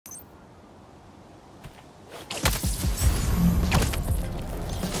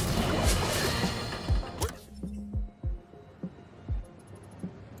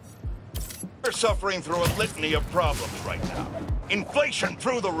We're suffering through a litany of problems right now. Inflation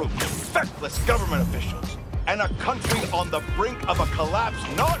through the roof, feckless government officials, and a country on the brink of a collapse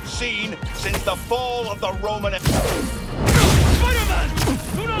not seen since the fall of the Roman Empire. Spider-Man!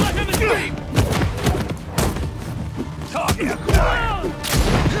 Do not let him escape!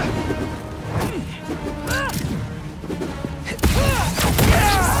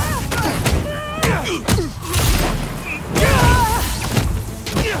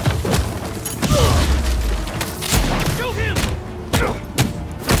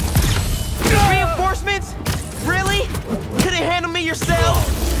 Reinforcements? Really? Couldn't handle me yourself?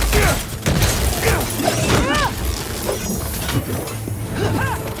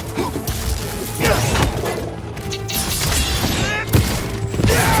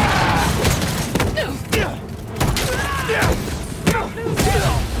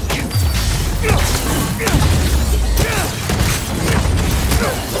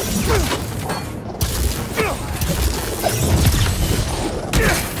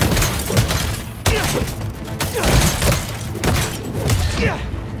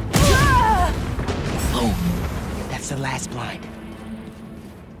 The last blind.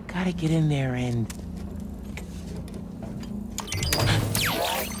 Gotta get in there and...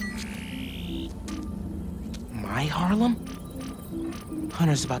 My Harlem?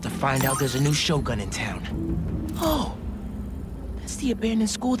 Hunter's about to find out there's a new Shogun in town. Oh! That's the abandoned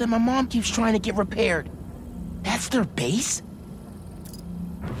school that my mom keeps trying to get repaired. That's their base?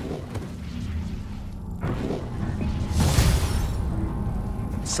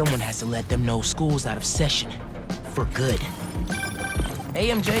 Someone has to let them know school's out of session. For good. Hey,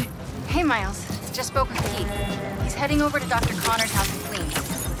 MJ. Hey, Miles. Just spoke with Pete. He's heading over to Dr. Connor's house in Queens.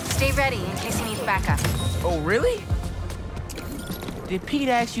 Stay ready in case he needs backup. Oh, really? Did Pete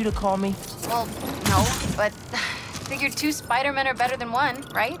ask you to call me? Well, no, but figured 2 Spider-Men are better than 1,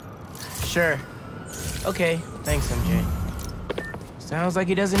 right? Sure. Okay, thanks, MJ. Sounds like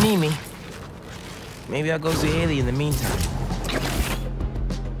he doesn't need me. Maybe I'll go see Haley in the meantime.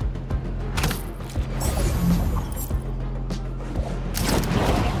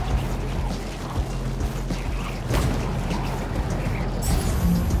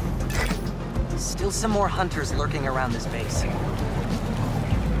 Some more hunters lurking around this base.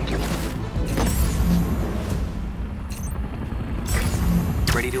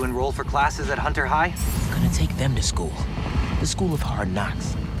 Ready to enroll for classes at Hunter High? Gonna take them to school. The School of Hard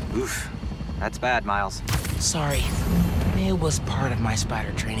Knocks. Oof. That's bad, Miles. Sorry. It was part of my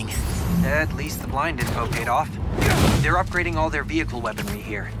spider training. At least the blind info paid off. They're upgrading all their vehicle weaponry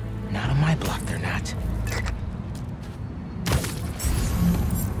here. Not on my block, they're not.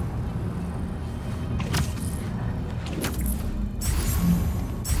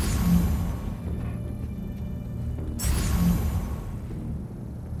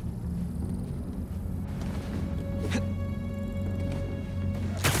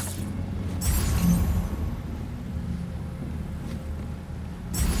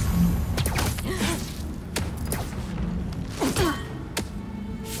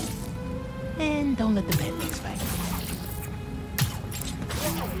 And don't let the bad things back.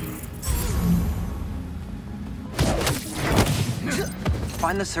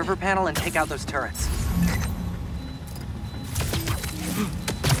 Find the server panel and take out those turrets.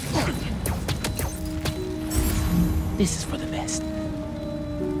 This is for the best.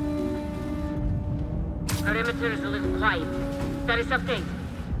 Perimeter is a little quiet. There is update.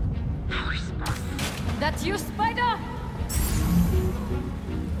 No response. That's you, Spider?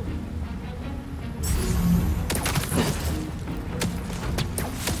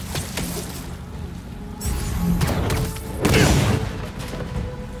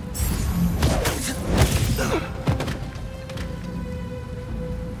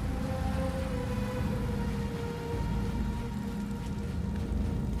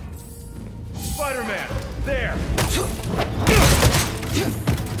 Spider-Man, there!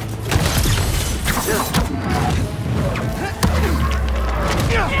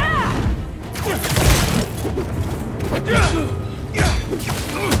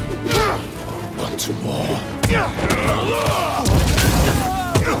 Want more?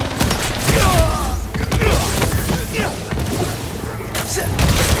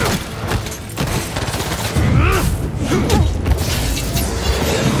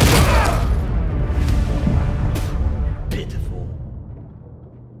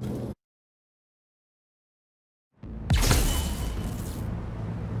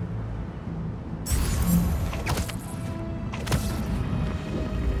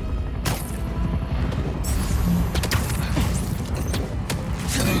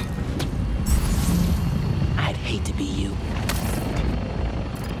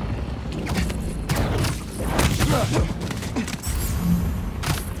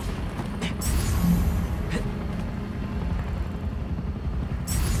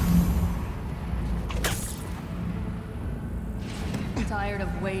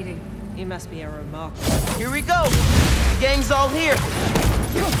 tired of waiting. You must be a remarkable. Here we go! The gang's all here!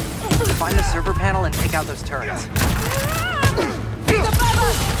 Find the server panel and take out those turrets.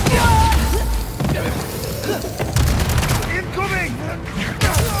 Incoming!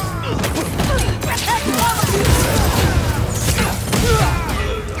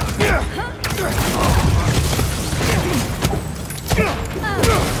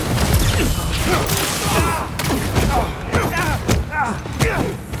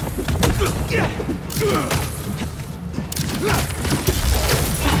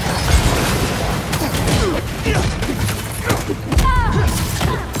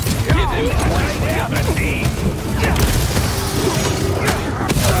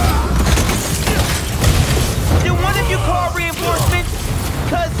 Did one of you call reinforcements?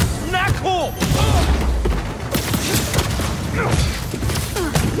 'Cause not cool!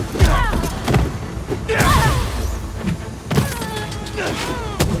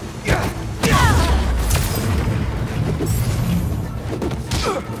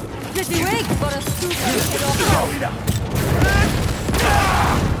 Pretty wig for a super.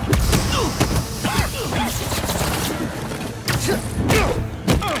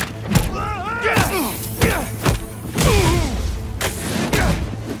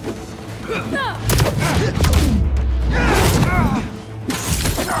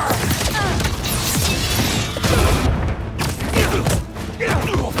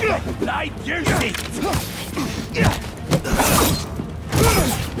 Light your seat!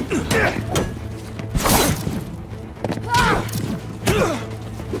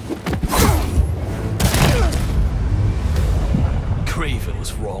 Kraven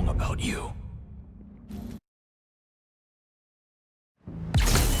was wrong about you.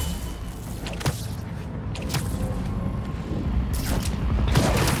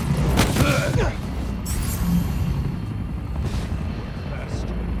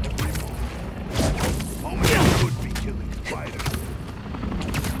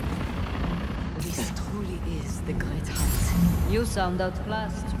 This truly is the great hunt. You sound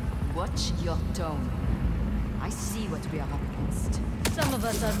outclassed. Watch your tone. I see what we are up against. Some of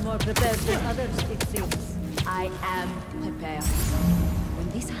us are more prepared than others, it seems. I am prepared. When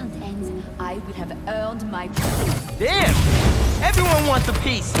this hunt ends, I will have earned my place. Damn! Everyone wants a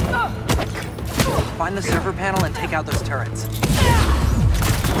piece! Find the server panel and take out those turrets.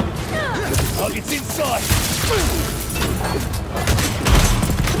 Target's inside!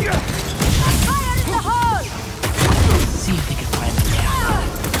 Fire in the hole! See if they can find me now.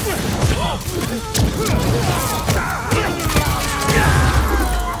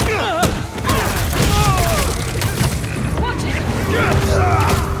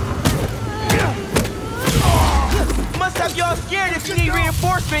 Must have y'all scared if you need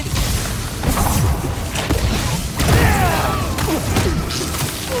reinforcements!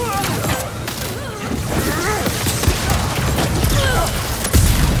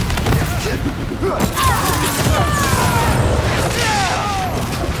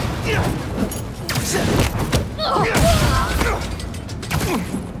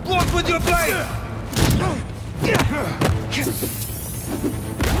 Block with your blade!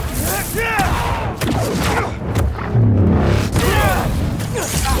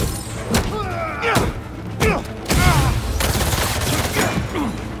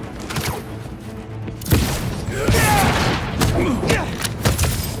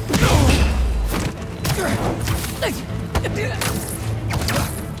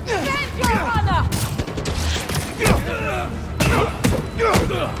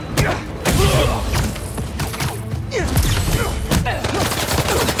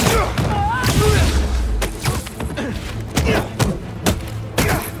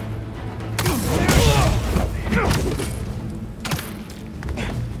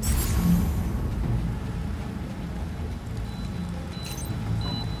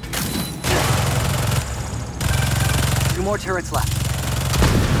 Two more turrets left.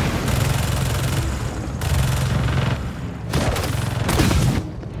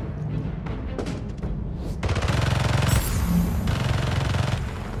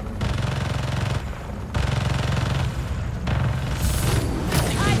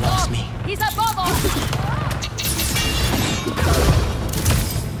 They lost me. He's above us!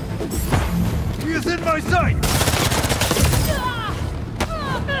 He is in my sight!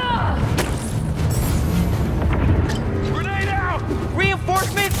 Grenade out!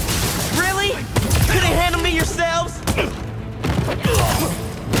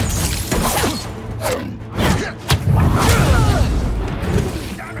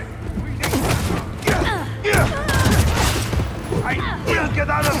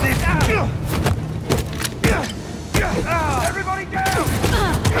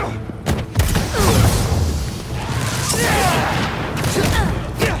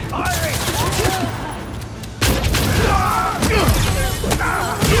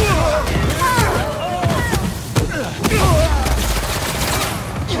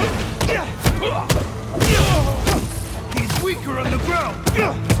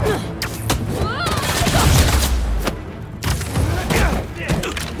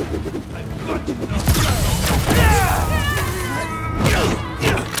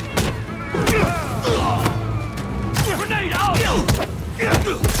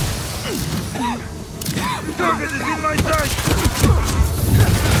 Target is in my sight!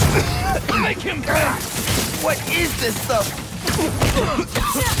 Make him pay! What is this stuff?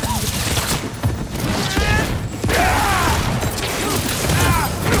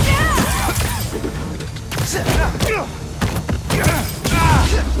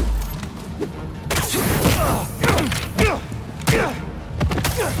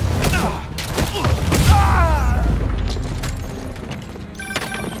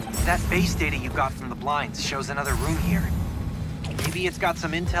 That base data you got from the blinds shows another room here. Maybe it's got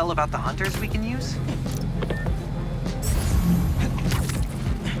some intel about the hunters we can use?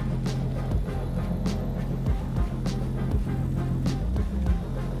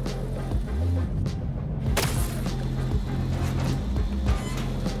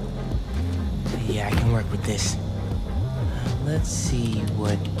 Yeah, I can work with this. Let's see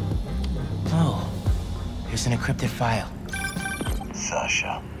what... Oh, here's an encrypted file.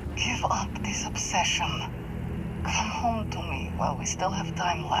 Sasha, give up this obsession. Come home to me while we still have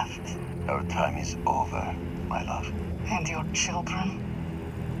time left. Our time is over, my love. And your children?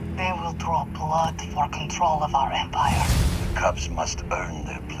 They will draw blood for control of our empire. The cubs must earn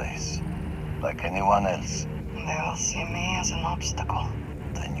their place, like anyone else. They will see me as an obstacle.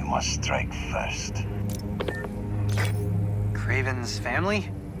 Then you must strike first. Kraven's family?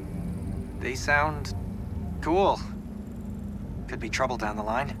 They sound... cool. Could be trouble down the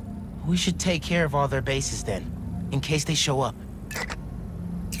line. We should take care of all their bases then, in case they show up.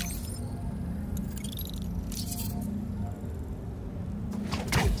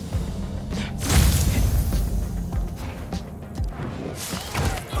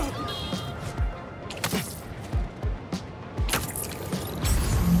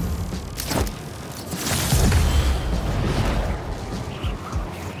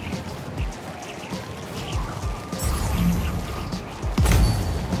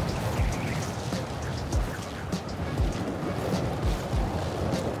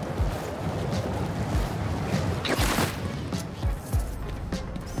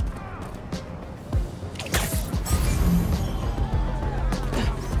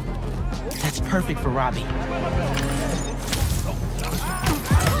 Perfect for Robbie.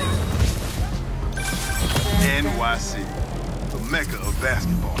 NYC, the mecca of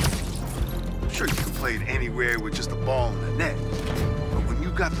basketball. I'm sure you can play it anywhere with just a ball and a net. But when you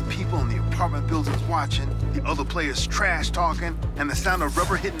got the people in the apartment buildings watching, the other players trash talking, and the sound of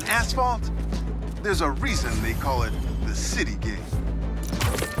rubber hitting asphalt, there's a reason they call it the city game.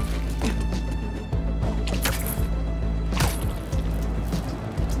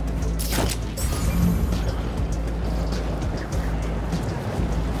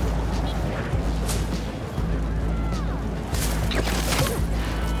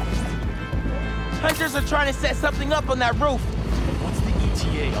 Hunters are trying to set something up on that roof. What's the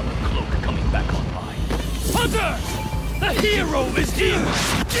ETA on the cloak coming back online? Hunter! The hero is here!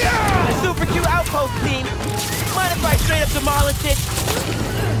 The super cute outpost team. Mind if I straight up demolish it?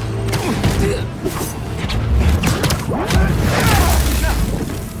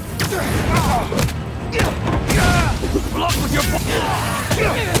 Block with your...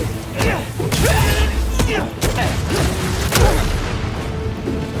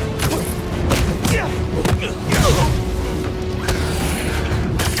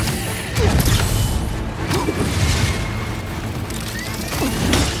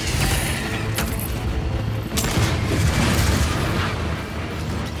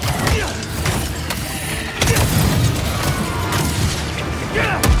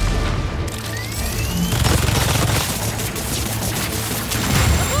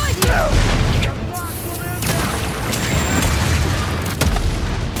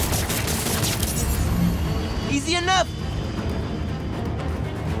 Easy enough.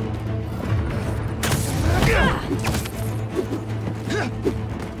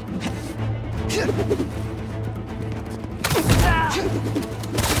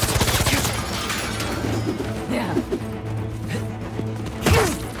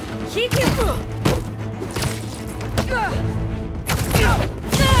 Keep it.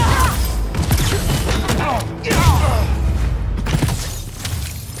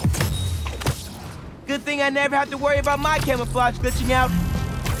 Good thing I never have to worry about my camouflage glitching out.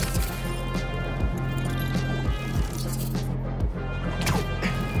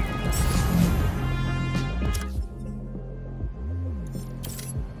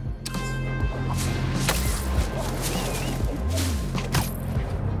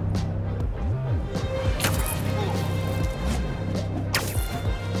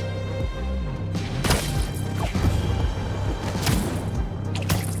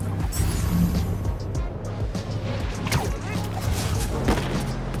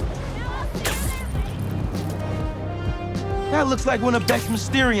 That looks like one of Beck's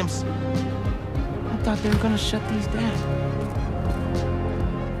Mysteriums. I thought they were gonna shut these down.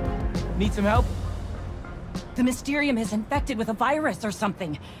 Need some help? The Mysterium is infected with a virus or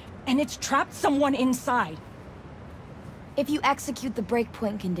something, and it's trapped someone inside. If you execute the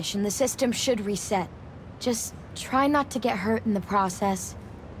breakpoint condition, the system should reset. Just try not to get hurt in the process.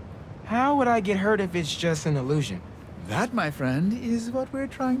 How would I get hurt if it's just an illusion? That, my friend, is what we're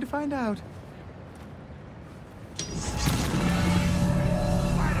trying to find out.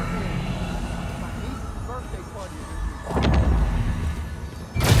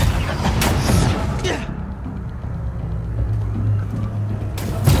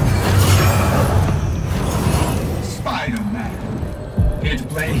 Spider-Man. Here to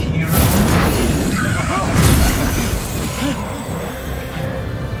play hero?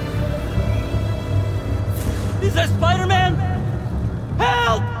 Is that Spider-Man?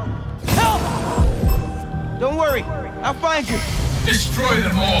 Help! Help! Don't worry, I'll find you. Destroy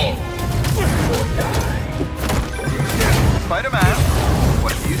them all. Spider-Man,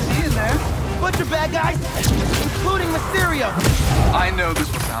 what do you see in there? Bunch of bad guys, including Mysterio. I know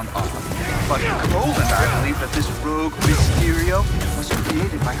this will sound odd, but Cole and I believe that this rogue Mysterio was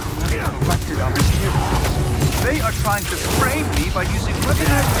created by whoever corrupted our Mysterio. They are trying to frame me by using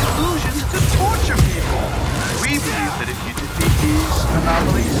weaponized illusions to torture people. We believe that if you defeat these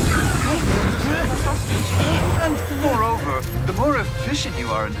anomalies, and moreover, the more efficient you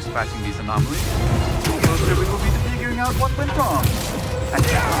are in dispatching these anomalies, the closer we will be to figuring out what went wrong. And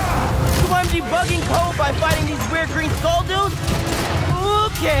So I'm debugging code by fighting these weird green skull dudes?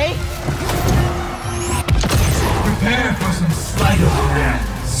 Okay. Prepare for some sleight of hand,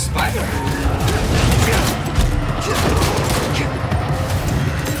 Spider.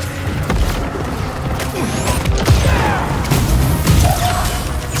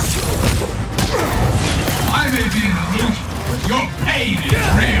 I may be an illusion, but your pain is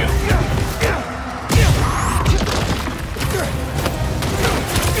real.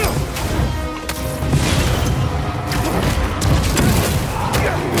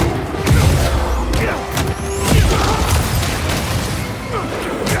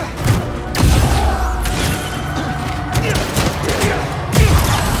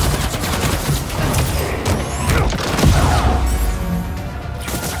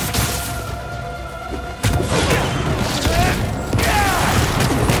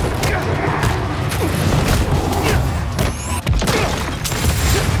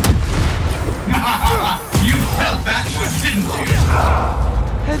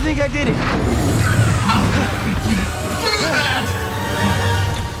 I think I did it.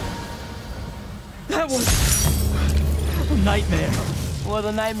 That was a nightmare. Well,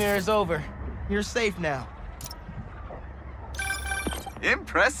 the nightmare is over. You're safe now.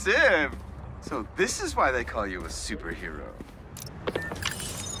 impressive! So this is why they call you a superhero.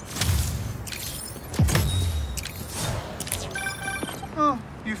 Oh,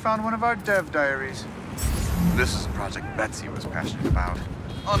 you found one of our dev diaries. This is a project Betsy was passionate about.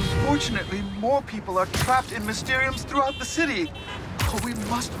 Unfortunately, more people are trapped in Mysteriums throughout the city. But we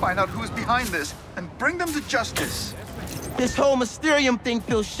must find out who's behind this and bring them to justice. This whole Mysterium thing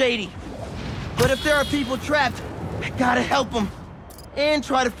feels shady. But if there are people trapped, I gotta help them. And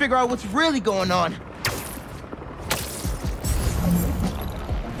try to figure out what's really going on.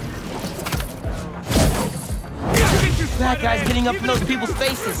 That guy's getting up in those people's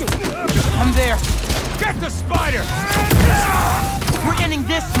faces. I'm there. Get the spider! We're ending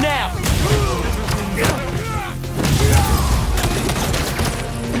this now.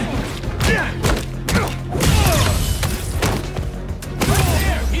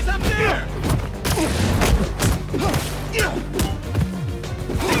 He's up there!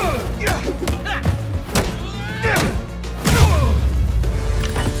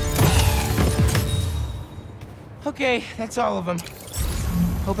 Okay, that's all of them.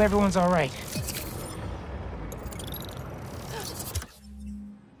 Hope everyone's all right.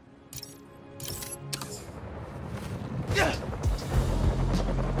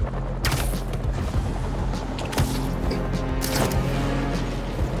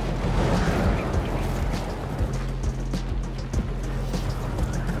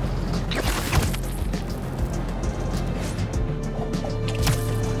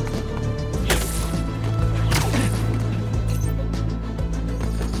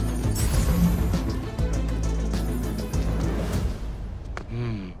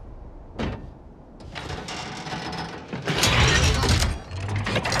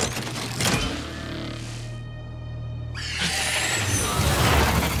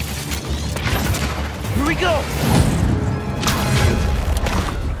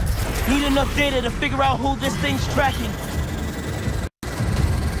 Need enough data to figure out who this thing's tracking.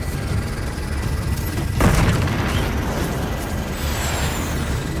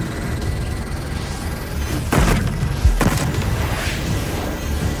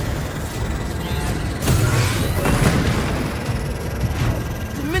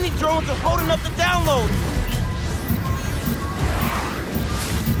 drones are holding up the download!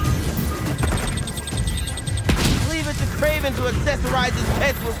 Leave it to Kraven to accessorize his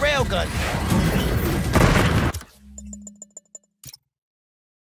pets with railguns.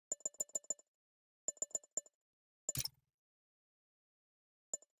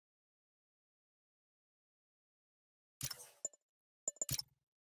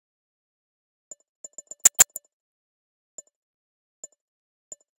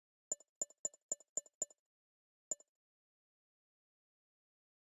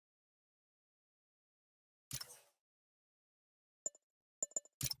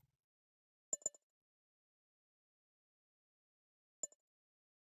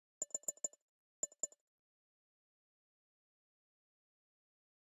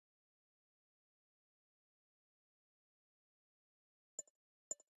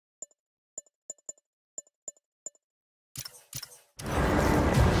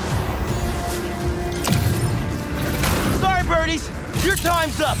 Birdies, your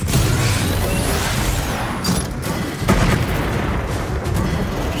time's up!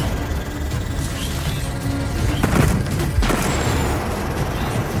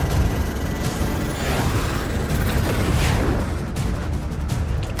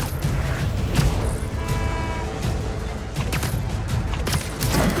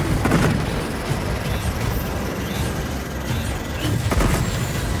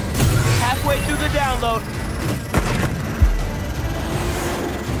 Halfway through the download.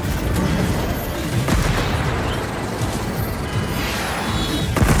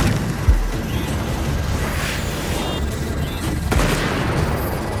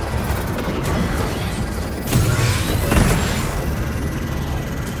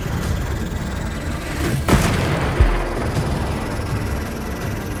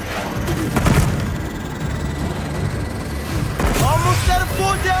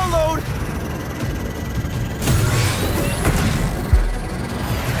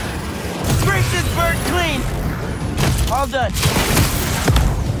 All done.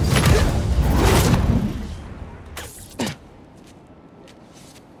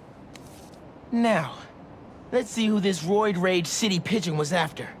 Now, let's see who this roid rage city pigeon was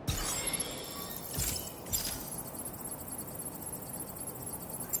after.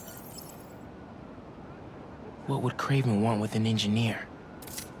 What would Kraven want with an engineer?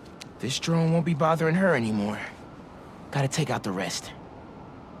 This drone won't be bothering her anymore. Gotta take out the rest.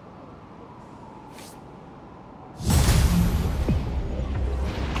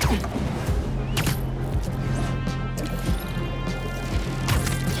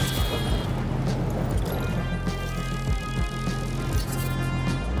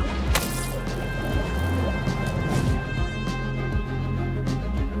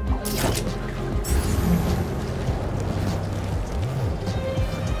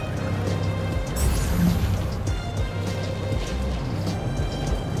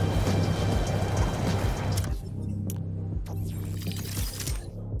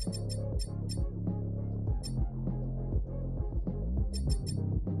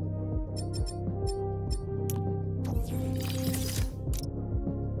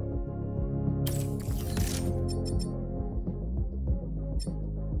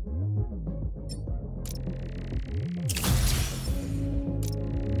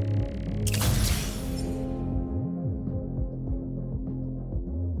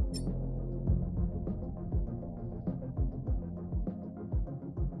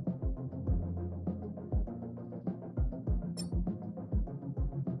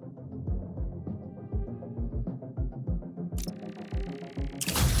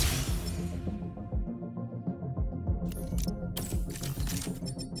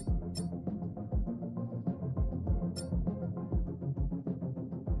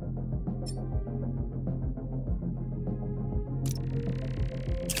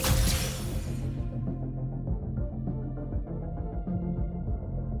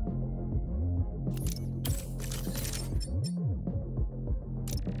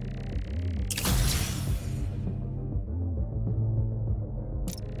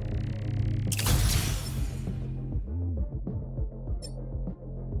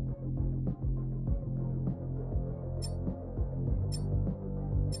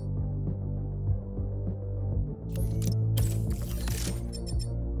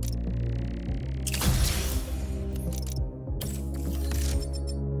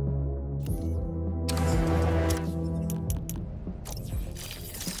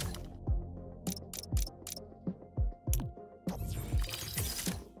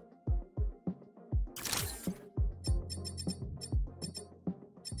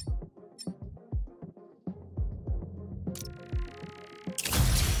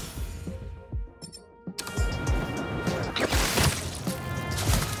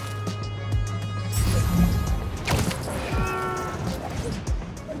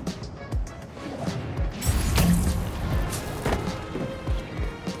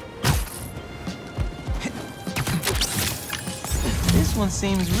 one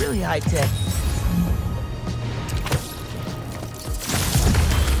seems really high-tech.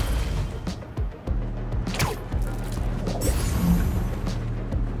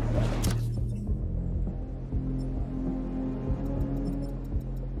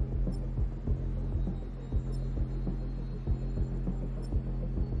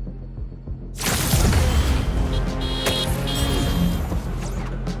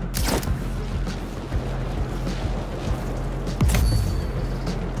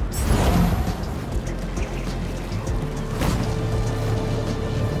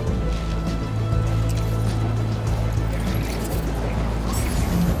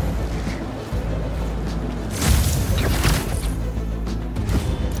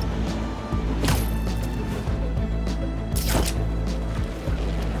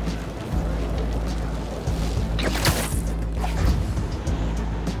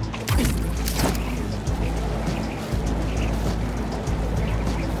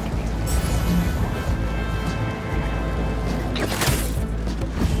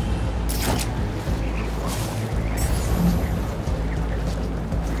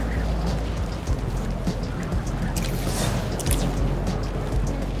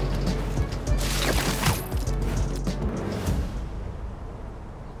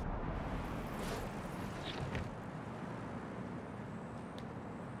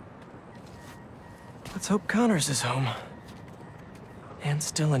 Let's hope Connors is home. And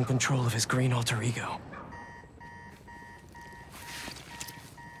still in control of his green alter ego.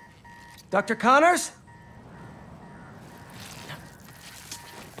 Dr. Connors?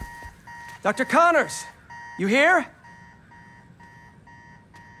 Dr. Connors! You here?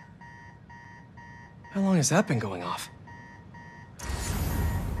 How long has that been going off?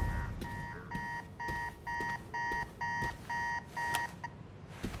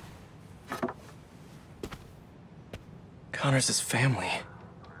 Connors' family.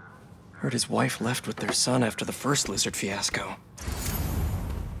 Heard his wife left with their son after the first lizard fiasco.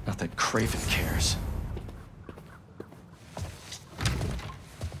 Not that Kraven cares.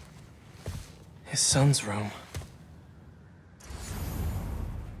 His son's room.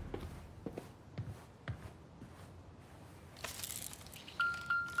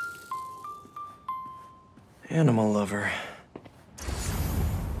 Animal lover.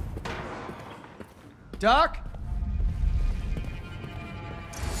 Doc?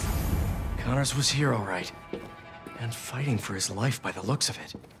 Connors was here, all right. And fighting for his life by the looks of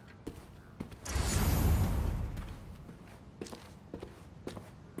it.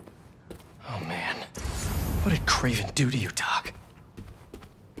 Oh, man. What did Kraven do to you, Doc?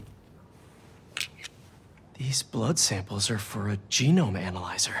 These blood samples are for a genome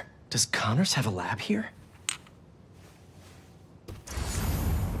analyzer. Does Connors have a lab here?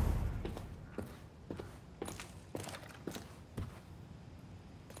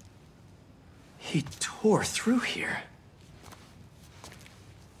 He tore through here.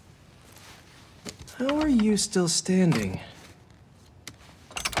 How are you still standing?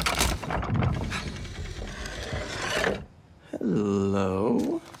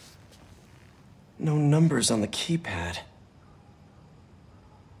 Hello? No numbers on the keypad.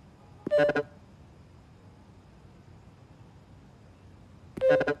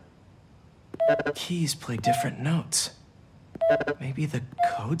 Keys play different notes. Maybe the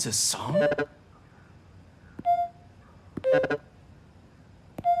code's a song?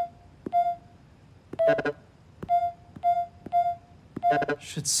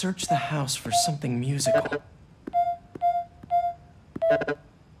 Should search the house for something musical.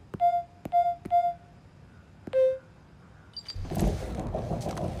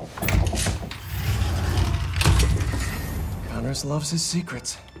 Connors loves his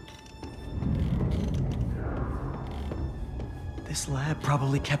secrets. This lab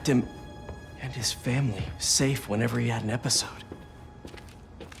probably kept him and his family safe whenever he had an episode.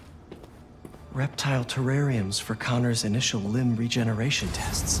 Reptile terrariums for Connor's initial limb regeneration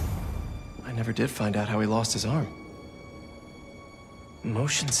tests. I never did find out how he lost his arm.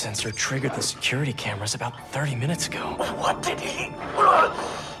 Motion sensor triggered the security cameras about 30 minutes ago. What did he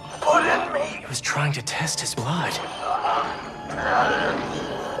put in me? He was trying to test his blood.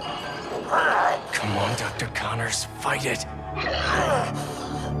 Come on, Dr. Connors, fight it.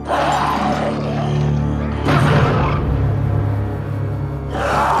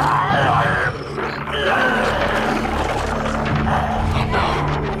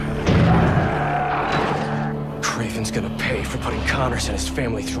 Kraven's gonna pay for putting Connors and his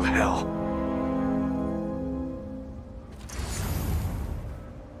family through hell.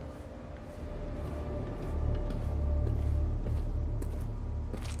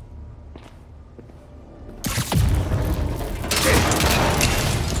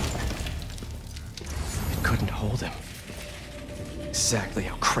 exactly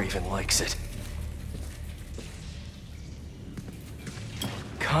how Kraven likes it.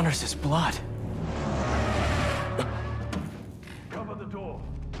 Connors' blood. Cover the door.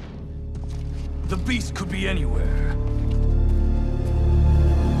 The beast could be anywhere.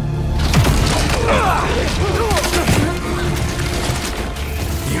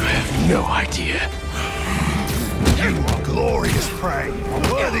 You have no idea. You are glorious prey,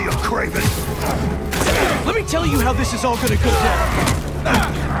 worthy of Kraven. Let me tell you how this is all gonna go down.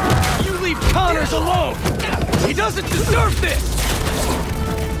 You leave Connors alone. He doesn't deserve this.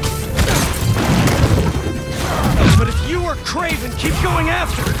 But if you or Kraven keep going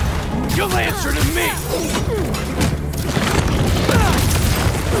after it, you'll answer to me.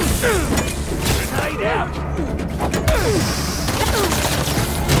 Night out.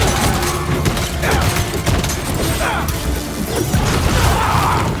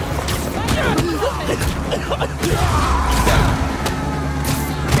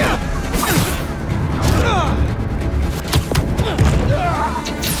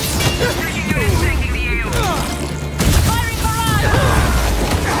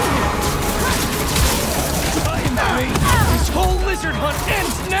 This whole lizard hunt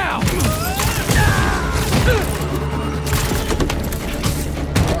ends now!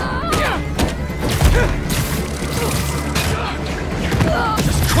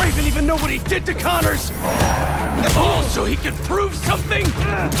 Does Kraven even know what he did to Connors? Oh, so he can prove something?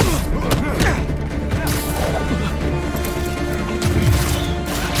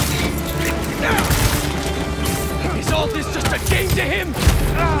 Is all this just a game to him?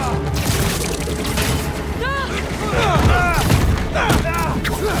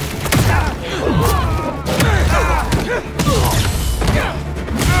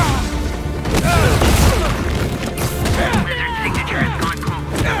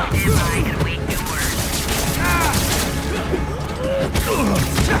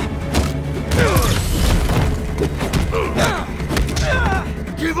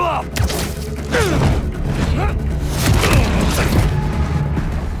 Give up!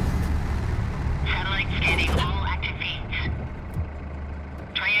 Satellite scanning all active feeds.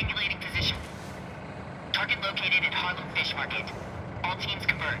 Triangulating position. Target located at Harlem Fish Market. All teams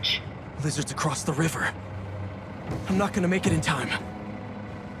converge. Lizards across the river. I'm not gonna make it in time.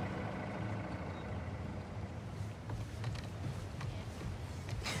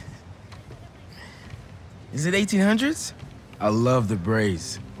 Is it 1800s? I love the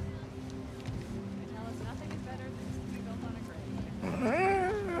braids.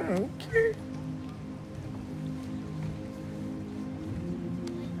 Okay.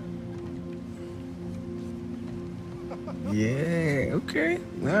 Yeah, okay.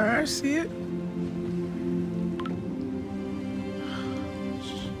 All right, I see it.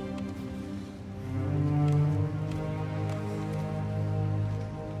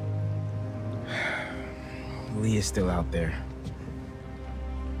 Lee is still out there.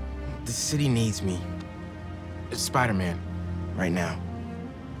 The city needs me. It's Spider-Man, right now.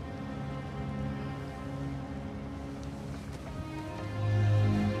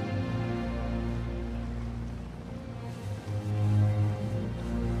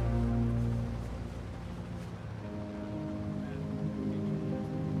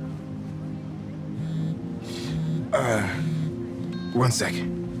 One second.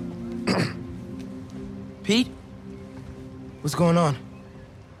 Pete? What's going on?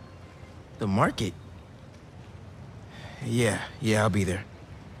 The market? Yeah, I'll be there.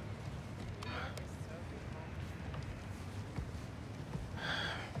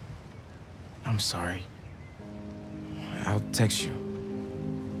 I'm sorry. I'll text you.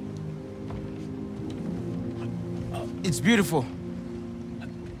 It's beautiful.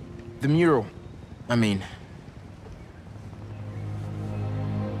 The mural, I mean.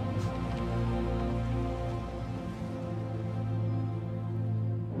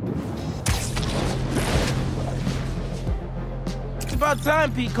 About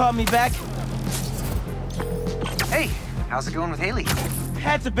time Pete called me back. Hey, how's it going with Haley?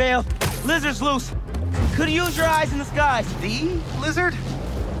 Had to bail. Lizard's loose. Could use your eyes in the skies. The lizard?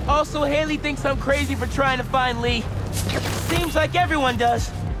 Also, Haley thinks I'm crazy for trying to find Lee. Seems like everyone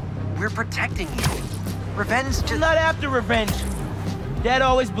does. We're protecting you. Revenge just... I'm not after revenge. Dad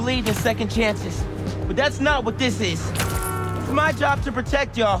always believed in second chances. But that's not what this is. It's my job to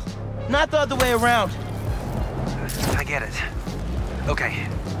protect y'all, not the other way around. I get it. Okay,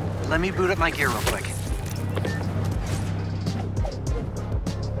 let me boot up my gear real quick.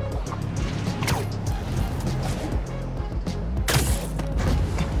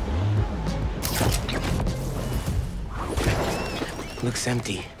 Looks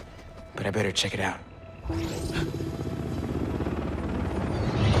empty, but I better check it out.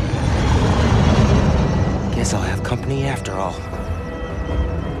 Guess I'll have company after all.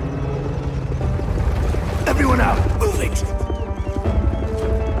 Everyone out! Move it!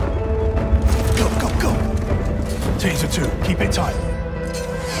 Go, go, go! Taser 2, keep it tight.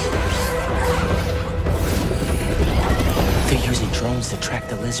 They're using drones to track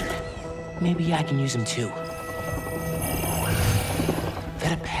the lizard. Maybe I can use them too.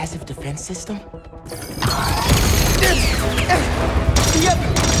 That a passive defense system? Yep,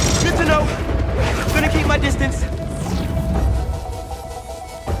 good to know. Gonna keep my distance.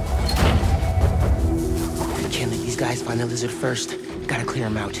 Can't let these guys find the lizard first. Gotta clear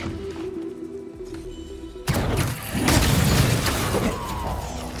them out.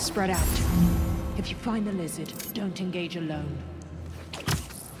 Spread out. If you find the lizard, don't engage alone.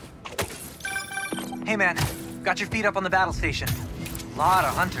 Hey man, got your feet up on the battle station. Lot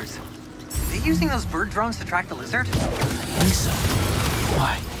of hunters. Are they using those bird drones to track the lizard? I think so.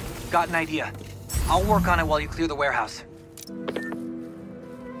 Why? Got an idea. I'll work on it while you clear the warehouse.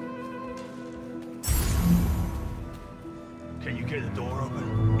 Can you get the door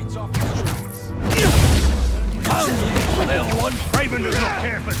open? It's off the streets. Little one, Kraven does not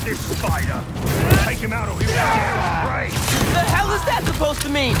care for this spider. Take him out or he will get prey. The hell is that supposed to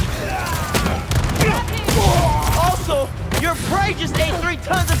mean? Also, your prey just ate 3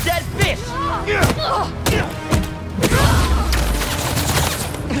 tons of dead fish!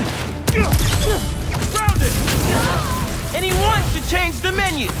 Grounded! And he wants to change the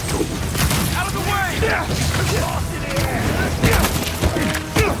menu! Out of the way!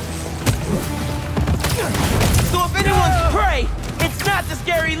 So if anyone's prey, it's not the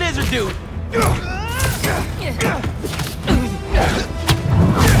scary lizard dude!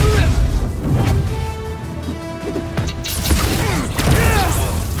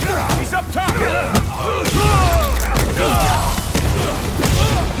 He's up top!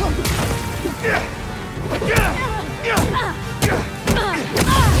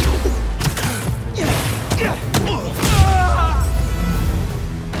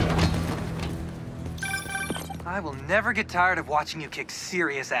 I will never get tired of watching you kick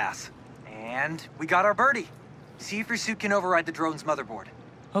serious ass. And we got our birdie. See if your suit can override the drone's motherboard.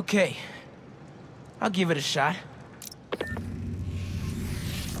 Okay. I'll give it a shot.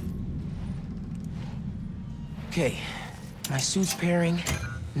 Okay. My suit's pairing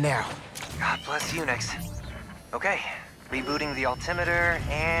now. God bless Unix. Okay. Rebooting the altimeter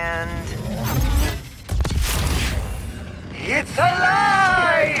and... It's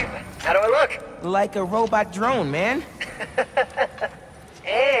alive! How do I look? Like a robot drone, man.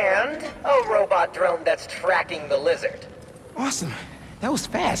 And a robot drone that's tracking the lizard. Awesome. That was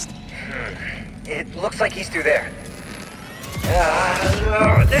fast. It looks like he's through there.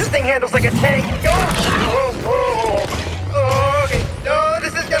 This thing handles like a tank. Okay. No,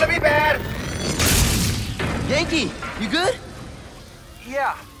 this is gonna be bad. Yankee, you good?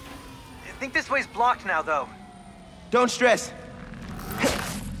 Yeah. I think this way's blocked now, though. Don't stress.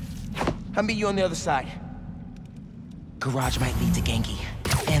 I'll meet you on the other side. Garage might lead to Genki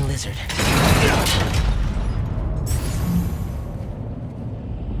and Lizard.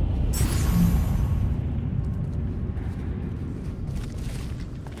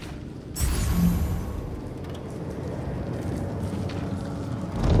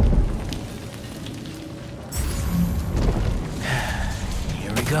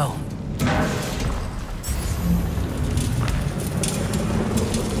 Here we go.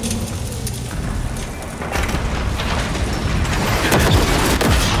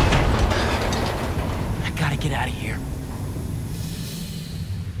 Get out of here.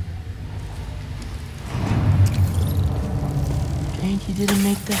 Genki didn't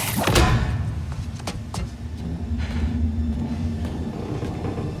make that.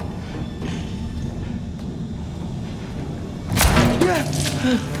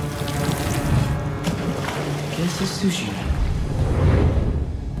 Guess it's sushi.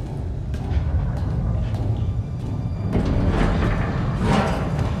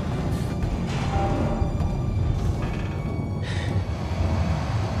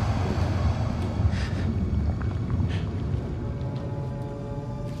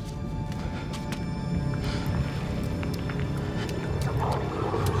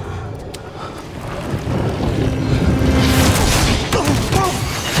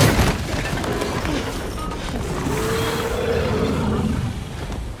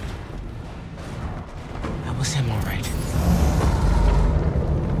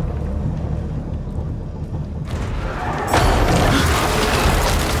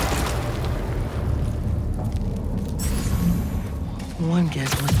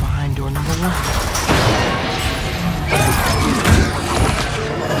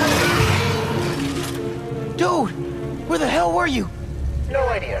 were you? No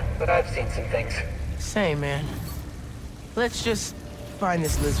idea, but I've seen some things. Same, man. Let's just find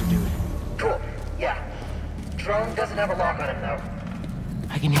this lizard dude. Cool, yeah. Drone doesn't have a lock on him, though.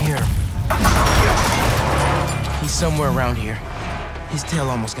 I can hear him. He's somewhere around here. His tail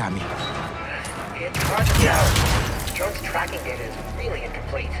almost got me. It's hard to tell. Drone's tracking data is really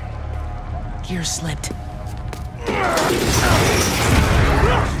incomplete. Gear slipped.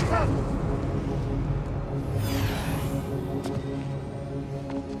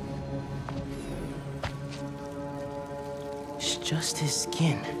 It's just his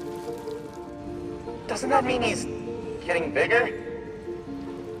skin. Doesn't that mean he's getting bigger?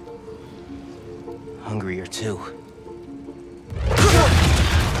 Hungrier too.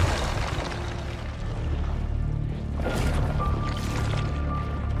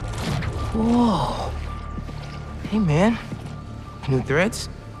 Whoa. Hey, man. New threads?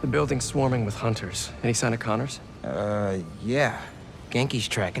 The building's swarming with hunters. Any sign of Connors? Yeah. Genki's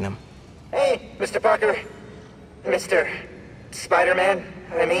tracking him. Hey, Mr. Parker. Mr. Spider-Man,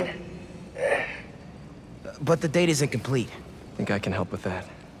 I mean. But the data's incomplete. Think I can help with that.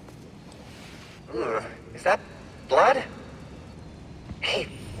 Ugh, is that blood? Hey,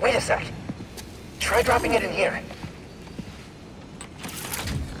 wait a sec. Try dropping it in here.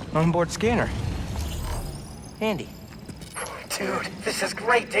 Onboard scanner. Handy. Dude, this is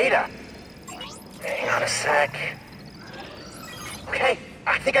great data. Hang on a sec. Okay,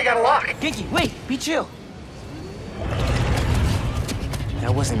 I think I got a lock. Genki, wait, be chill.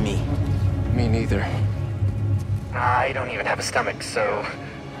 That wasn't me. Me neither. I don't even have a stomach, so...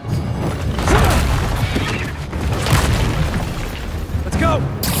 Let's go!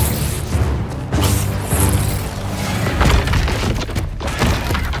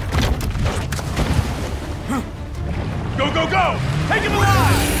 Go, go, go! Take him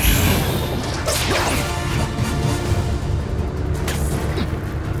alive!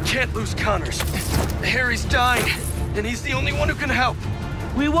 Can't lose Connors. Harry's dying, and he's the only one who can help.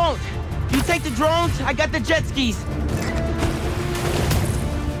 We won't. You take the drones, I got the jet skis.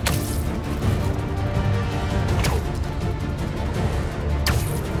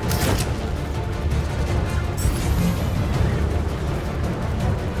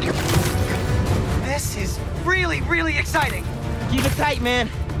 This is really exciting. Keep it tight, man.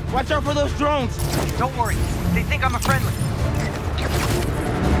 Watch out for those drones. Don't worry. They think I'm a friendly.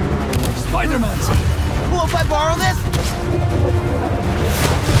 Spider-Man's! Cool if I borrow this?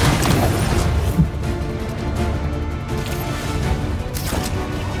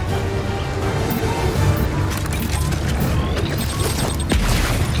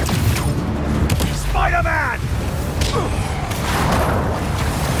 Spider-Man!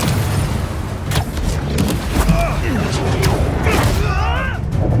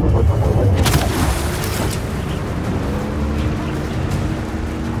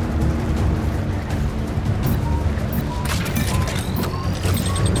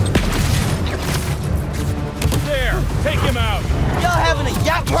 There! Take him out! Y'all having a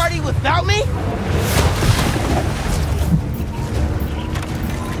yacht party without me?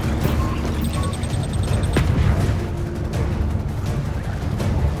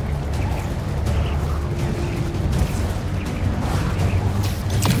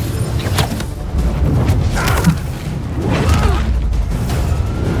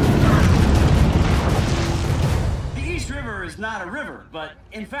 Not a river, but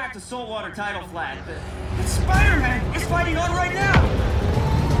in fact a saltwater tidal flat. But Spider-Man is fighting on right now!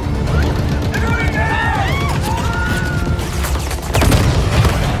 Everybody down!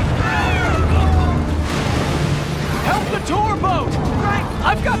 Help the tour boat! Right!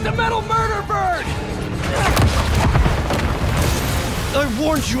 I've got the metal murder bird! I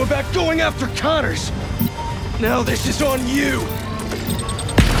warned you about going after Connors! Now this is on you!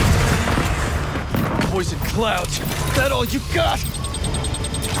 Poison clouds. That all you got?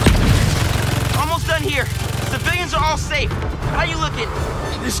 Almost done here. Civilians are all safe. How you looking?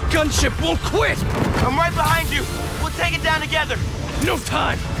 This gunship won't quit! I'm right behind you. We'll take it down together. No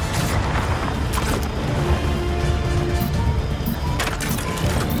time!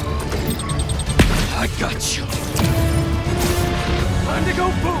 I got you. Time to go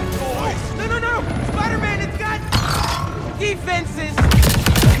boom, boys! No! Spider-Man, it's got... defenses!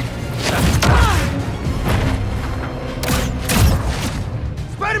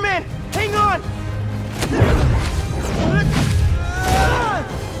 Spider-Man, hang on!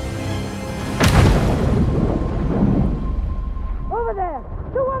 Over there!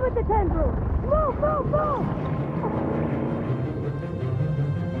 The one with the tendrils! Move!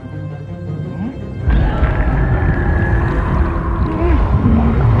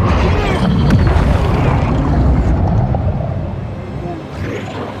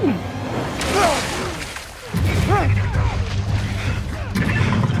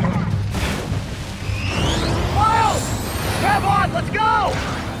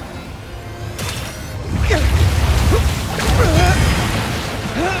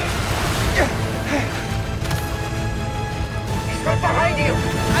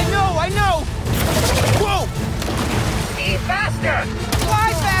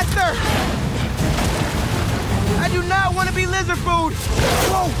 want to be lizard food!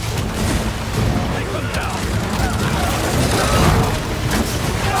 Whoa! Take them down!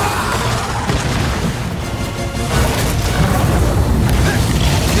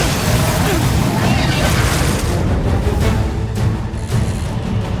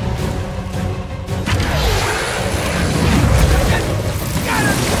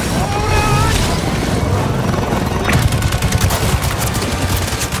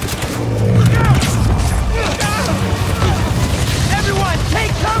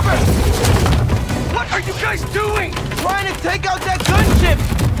 Doing? Trying to take out that gunship!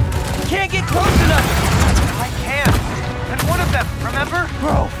 Can't get close enough! I can! And one of them, remember?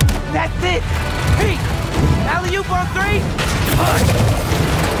 Bro, that's it! Pete! Alley-oop on 3? Punch!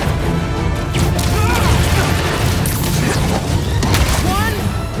 1,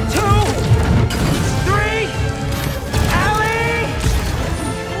 2, 3! Alley!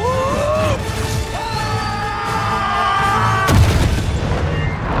 Woo!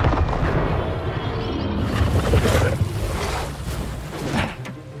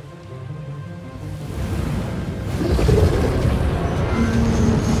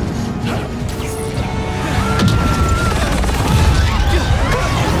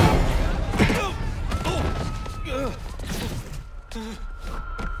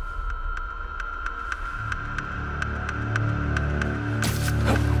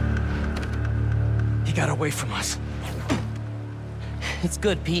 He got away from us. It's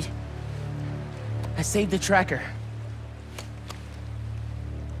good, Pete. I saved the tracker.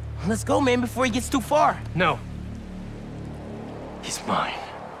 Let's go, man, before he gets too far. No. He's mine.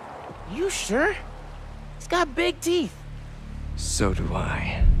 You sure? He's got big teeth. So do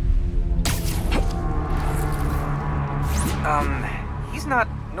I. He's not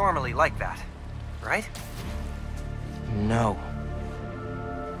normally like that, right? No.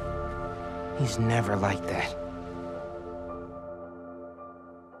 He's never like that.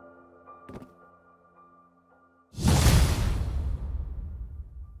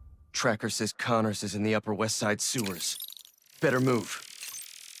 Tracker says Connors is in the Upper West Side sewers. Better move.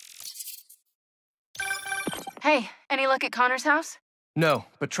 Hey, any look at Connor's house? No,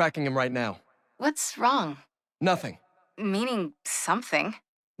 but tracking him right now. What's wrong? Nothing. Meaning something.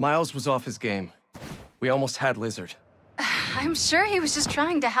 Miles was off his game. We almost had Lizard. I'm sure he was just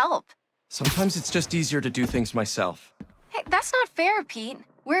trying to help. Sometimes it's just easier to do things myself. Hey, that's not fair, Pete.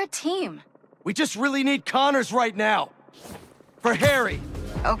 We're a team. We just really need Connors right now. For Harry.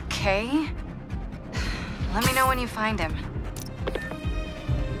 Okay. Let me know when you find him.